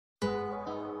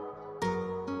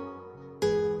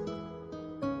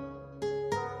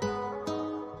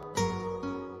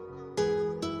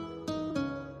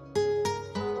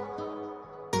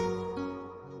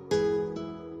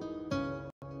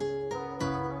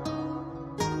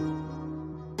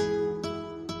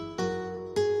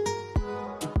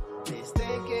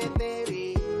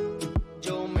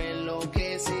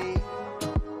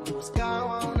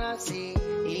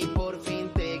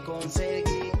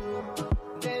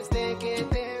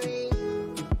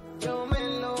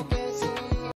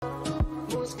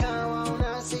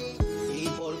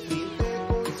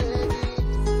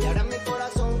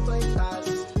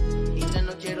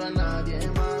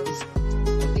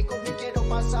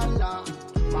pasarla.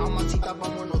 Mamacita,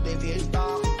 vámonos de fiesta.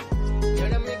 Y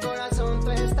ahora en mi corazón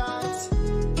tú estás,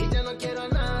 y ya no quiero a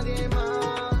nadie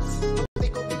más.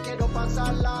 Contigo que quiero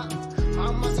pasarla.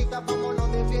 Mamacita,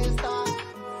 vámonos de fiesta.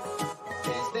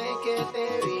 Desde que te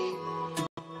vi,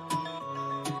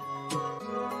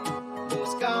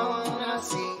 buscaba una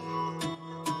así.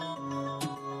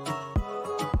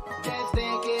 Desde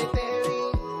que te vi,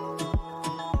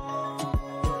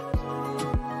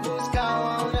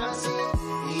 buscaba una así.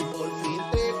 Y por fin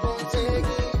te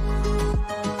conseguí.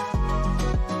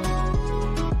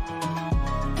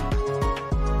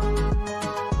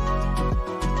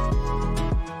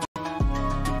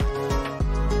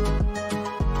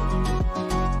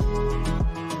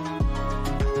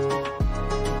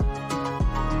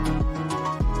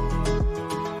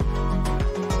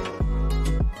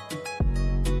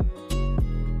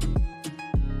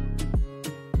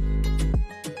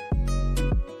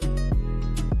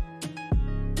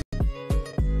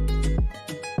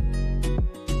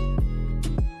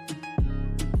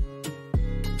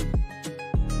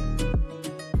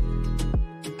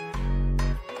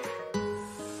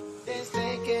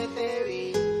 Desde que te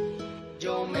vi,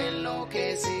 yo me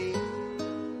enloquecí.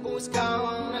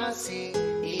 Buscaba una así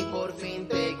y por fin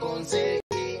te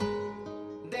conseguí.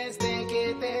 Desde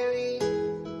que te vi,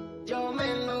 yo me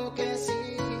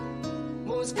enloquecí.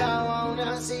 Buscaba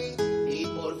una así y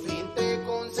por fin te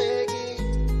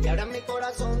conseguí. Y ahora en mi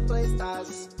corazón tú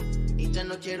estás, y ya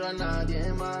no quiero a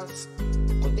nadie más.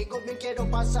 Contigo bien quiero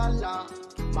pasarla.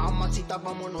 Mamacita,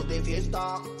 vámonos de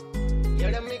fiesta. Y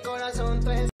ahora en mi corazón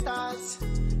tú estás,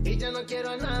 y ya no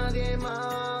quiero a nadie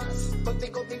más.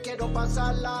 Contigo bien quiero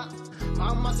pasarla.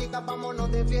 Mamacita,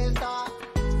 vámonos de fiesta.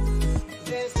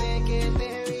 Desde que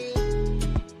te vi,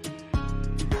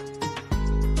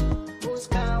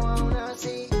 buscaba una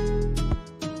así.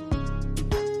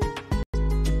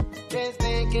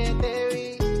 Desde que te